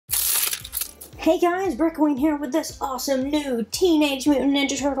Hey guys, BrickQueen here with this awesome new Teenage Mutant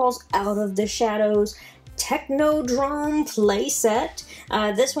Ninja Turtles Out of the Shadows Technodrome playset.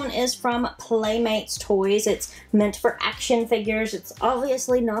 This one is from Playmates Toys. It's meant for action figures. It's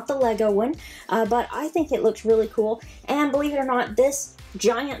obviously not the Lego one, but I think it looks really cool. And believe it or not, this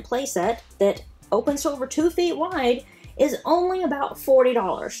giant playset that opens to over 2 feet wide is only about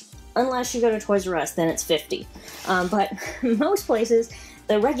 $40. Unless you go to Toys R Us, then it's $50. But most places,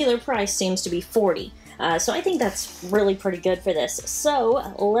 the regular price seems to be $40. So I think that's really pretty good for this.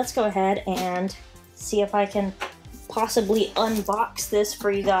 So let's go ahead and see if I can possibly unbox this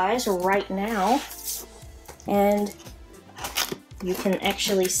for you guys right now. And you can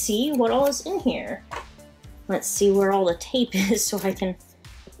actually see what all is in here. Let's see where all the tape is so I can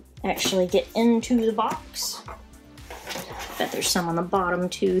actually get into the box. Bet there's some on the bottom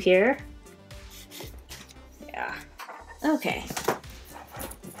too here. Yeah. Okay.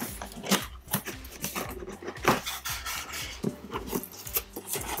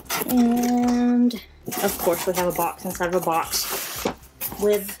 And of course we have a box inside of a box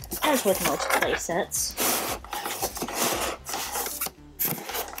as with most play sets.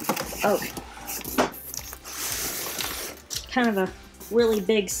 Okay. Kind of a really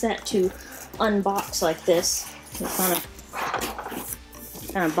big set to unbox like this.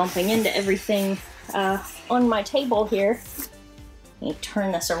 Kind of bumping into everything on my table here. Let me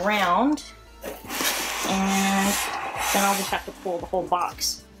turn this around, and then I'll just have to pull the whole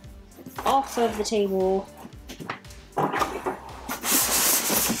box off of the table.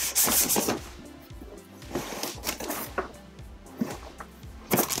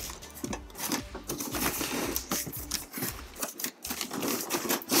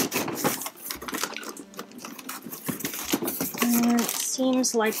 And it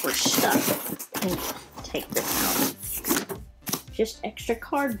seems like we're stuck. Let me take this out. Just extra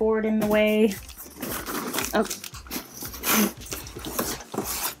cardboard in the way. Okay.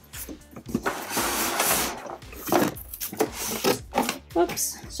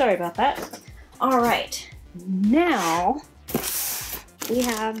 Oops, sorry about that. Alright, now we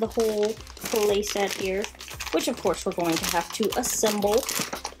have the whole playset here, which of course we're going to have to assemble.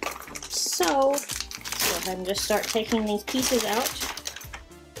 So, let's go ahead and just start taking these pieces out.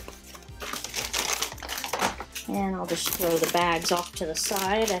 And I'll just throw the bags off to the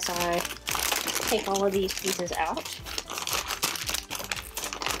side as I take all of these pieces out.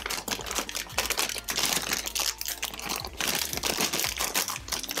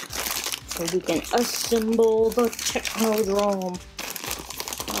 So we can assemble the Technodrome.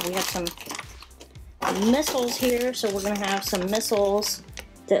 Oh, we have some missiles here, so we're going to have some missiles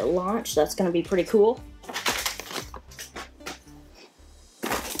that launch. That's going to be pretty cool.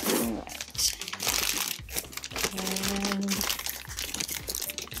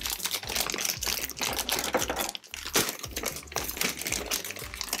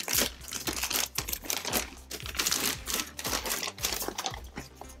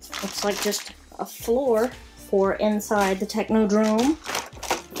 Looks like just a floor for inside the Technodrome.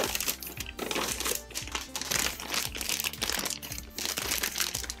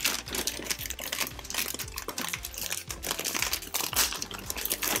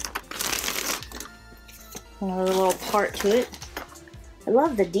 Another little part to it. I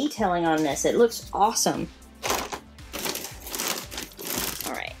love the detailing on this. It looks awesome.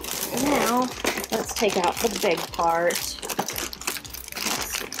 Alright, now let's take out the big part.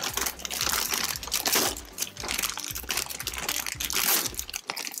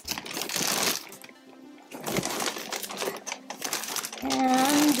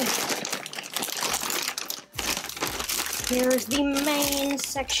 And here's the main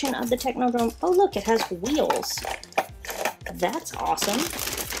section of the Technodrome. Oh look, it has wheels. That's awesome.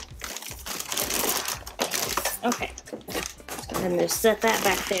 Okay, let's go ahead and just set that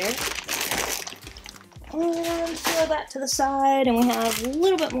back there. And throw that to the side, and we have a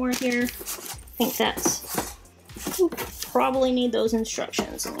little bit more here. I think that's... we'll probably need those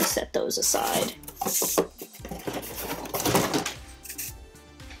instructions. Let me set those aside.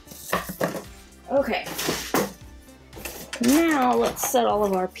 Okay, now let's set all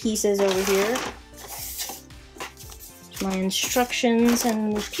of our pieces over here. My instructions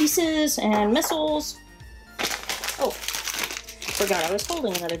and pieces and missiles. Oh, forgot I was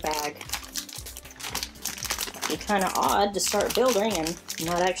holding another bag. It'd be kind of odd to start building and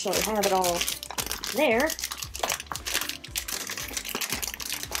not actually have it all there.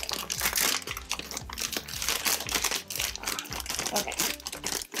 Okay.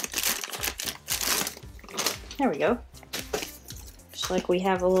 There we go. Just like we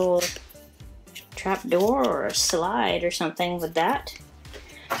have a little trap door or a slide or something with that.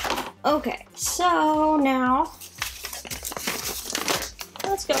 Okay, so now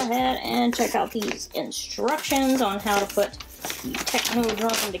let's go ahead and check out these instructions on how to put the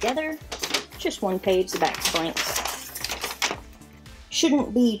Technodrome together. Just one page, the back's blank.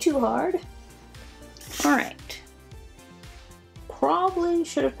 Shouldn't be too hard. Alright. Probably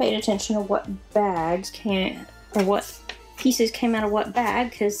should have paid attention to what bags came, or what pieces came out of what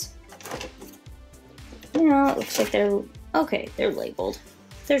bag, because, you know, it looks like they're, okay, they're labeled.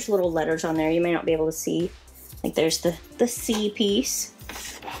 There's little letters on there you may not be able to see. Like there's the C piece.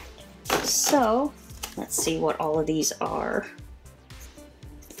 So, let's see what all of these are.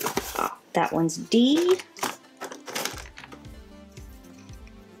 That one's D.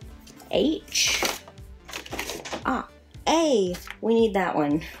 H. A. We need that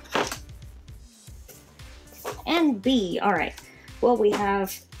one. And B. Alright. Well, we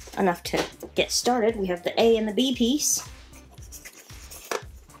have enough to get started. We have the A and the B piece.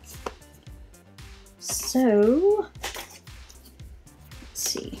 So, let's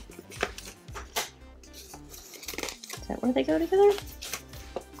see. Is that where they go together?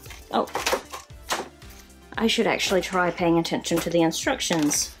 Oh. I should actually try paying attention to the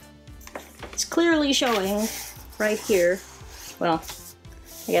instructions. It's clearly showing right here. Well,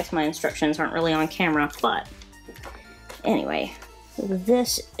 I guess my instructions aren't really on camera, but anyway,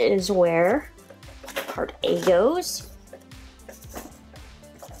 this is where part A goes.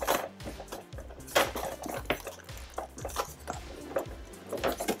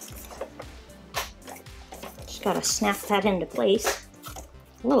 Just gotta snap that into place.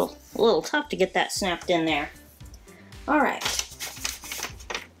 A little tough to get that snapped in there. All right.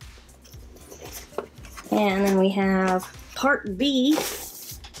 And then we have part B,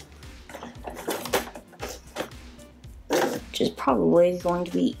 which is probably going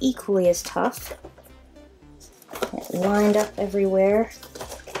to be equally as tough. It lined up everywhere.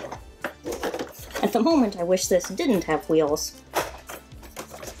 At the moment, I wish this didn't have wheels.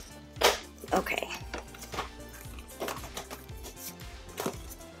 Okay.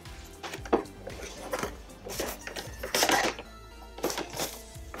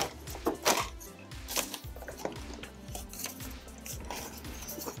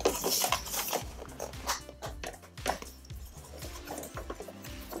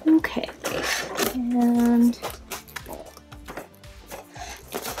 Okay, and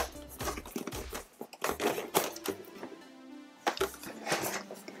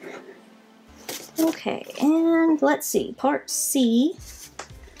okay, and let's see, part C,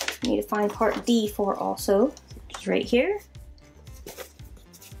 I need to find part D for also, which is right here.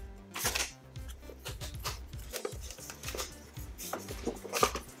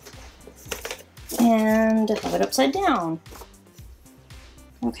 And have it upside down.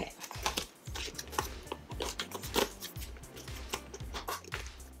 Okay.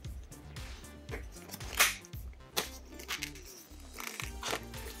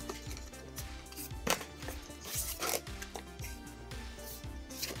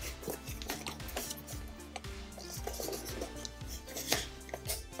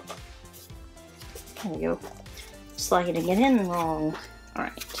 There we go. Sliding it in wrong. All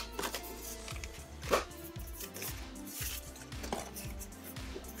right.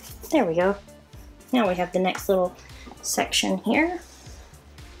 There we go. Now we have the next little section here.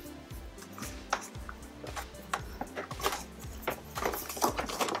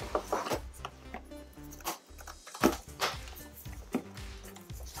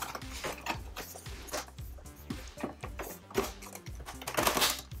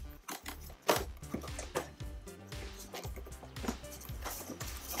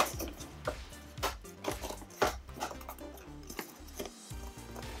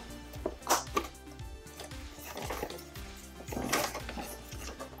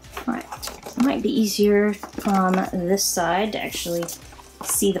 Might be easier from this side to actually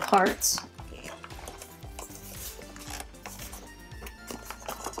see the parts.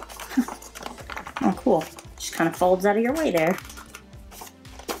 Huh. Oh, cool. Just kind of folds out of your way there.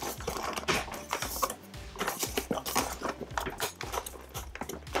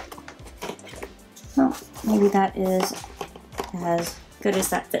 Oh, maybe that is as good as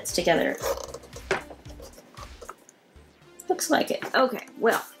that fits together. Looks like it. Okay,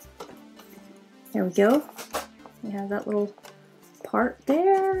 well. There we go. We have that little part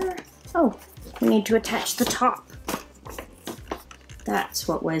there. Oh, we need to attach the top. That's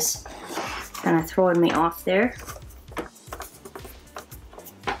what was kind of throwing me off there.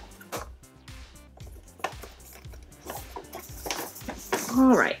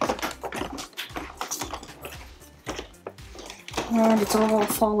 All right. And it's all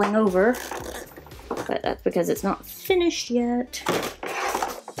falling over, but that's because it's not finished yet.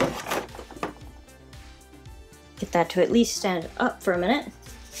 Get that to at least stand up for a minute.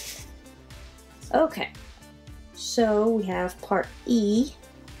 Okay, so we have part E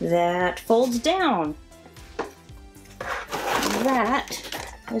that folds down. That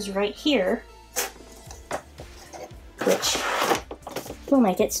is right here, which will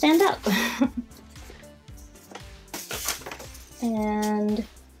make it stand up. And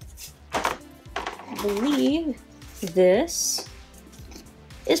I believe this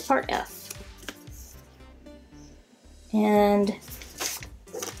is part F. And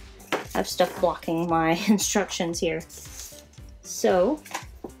I have stuff blocking my instructions here. So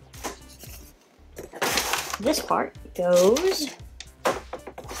this part goes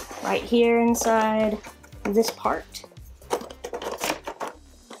right here inside this part.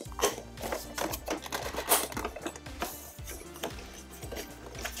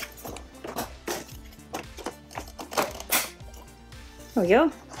 There we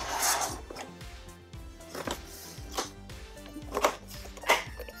go.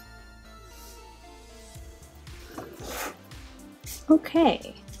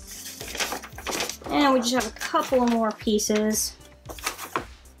 Okay. And we just have a couple more pieces.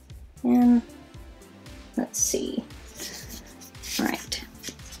 And let's see. All right.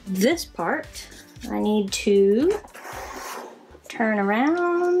 This part I need to turn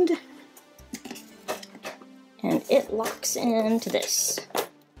around. And it locks into this.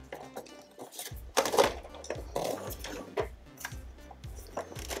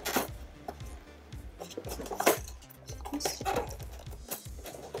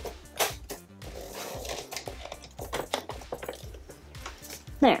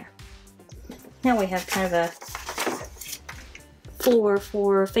 There. Now we have kind of a floor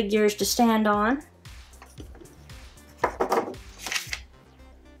for figures to stand on.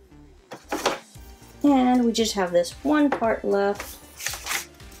 And we just have this one part left.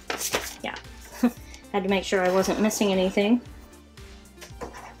 Yeah, had to make sure I wasn't missing anything.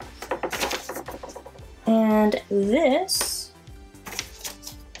 And this,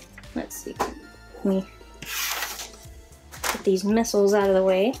 let's see, let me get these missiles out of the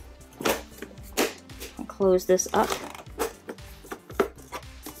way. I'll close this up.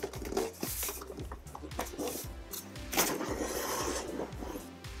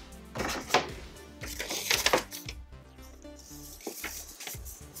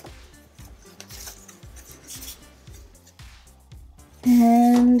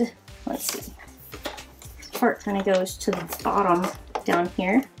 And let's see, this part kind of goes to the bottom down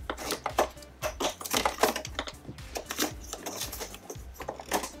here.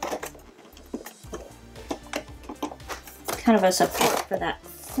 Kind of a support for that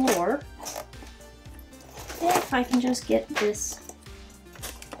floor. If I can just get this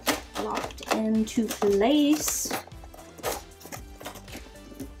locked into place.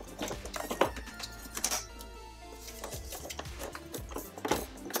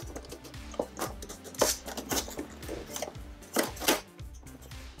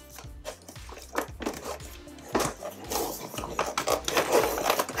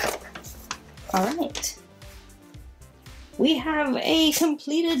 All right, we have a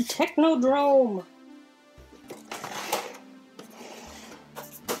completed Technodrome.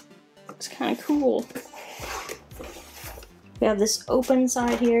 It's kind of cool. We have this open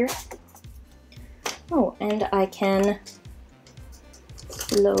side here. Oh, and I can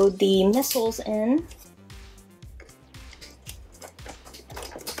load the missiles in.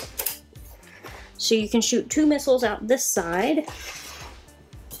 So you can shoot 2 missiles out this side.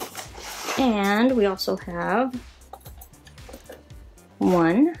 And we also have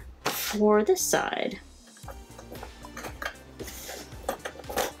one for this side.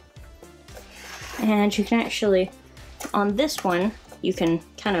 And you can actually, on this one, you can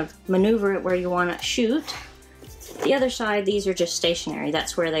kind of maneuver it where you want to shoot. The other side, these are just stationary.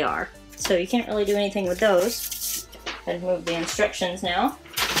 That's where they are. So you can't really do anything with those. I've moved the instructions now.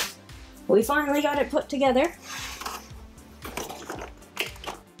 We finally got it put together.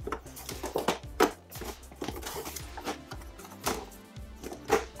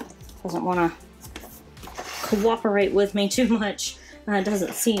 Doesn't want to cooperate with me too much. It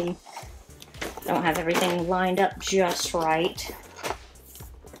doesn't seem, don't have everything lined up just right.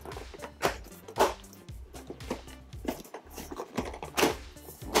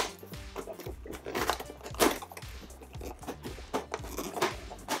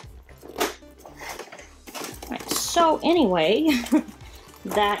 Right, so anyway,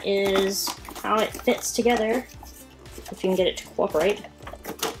 that is how it fits together, if you can get it to cooperate.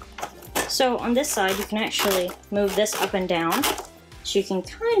 So on this side, you can actually move this up and down, so you can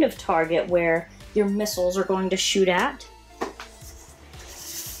kind of target where your missiles are going to shoot at.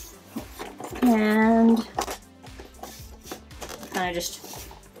 And kind of just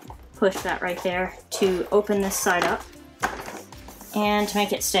push that right there to open this side up. And to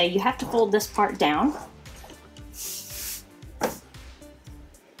make it stay, you have to fold this part down.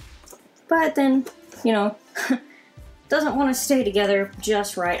 But then, you know, doesn't want to stay together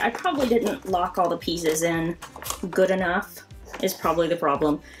just right. I probably didn't lock all the pieces in good enough, is probably the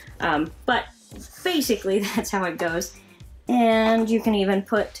problem. But basically, that's how it goes. And you can even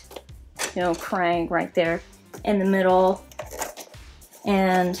put, you know, Kraang right there in the middle.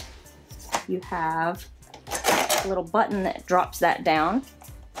 And you have a little button that drops that down.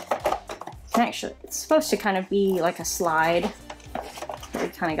 And actually, it's supposed to kind of be like a slide. But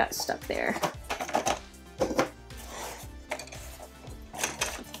it kind of got stuck there.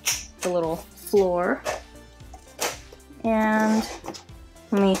 The little floor. And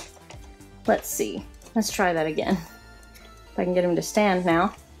let's see. Let's try that again. If I can get him to stand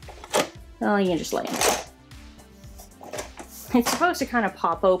now. Oh, you can just lay him. It's supposed to kind of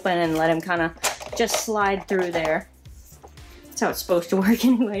pop open and let him kind of just slide through there. That's how it's supposed to work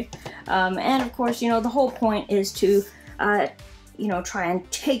anyway. And of course, you know, the whole point is to, you know, try and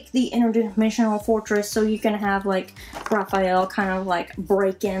take the interdimensional fortress, so you can have like Raphael kind of like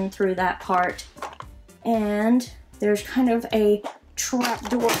break in through that part. And there's kind of a trap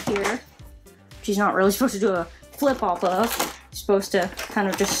door here, which he's not really supposed to do a flip off of. He's supposed to kind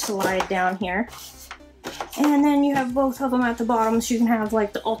of just slide down here. And then you have both of them at the bottom, so you can have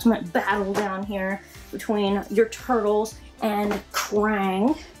like the ultimate battle down here between your turtles and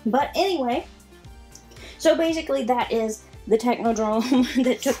Kraang. But anyway, so basically that is the Technodrome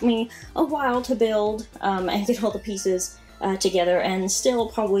that took me a while to build and get all the pieces together, and still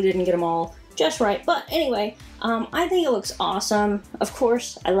probably didn't get them all just right. But anyway, I think it looks awesome. Of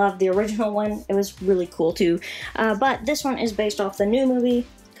course, I love the original one. It was really cool too. But this one is based off the new movie.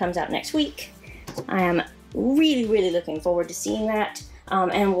 Comes out next week. I am really, really looking forward to seeing that.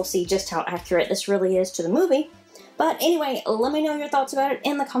 And we'll see just how accurate this really is to the movie. But anyway, let me know your thoughts about it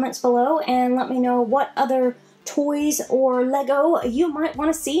in the comments below, and let me know what other toys or Lego you might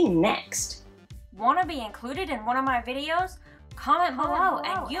want to see next. Want to be included in one of my videos? Comment below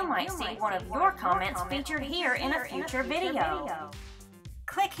and you might see one of your comments featured here in a future video.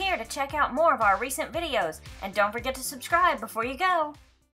 Click here to check out more of our recent videos, and don't forget to subscribe before you go.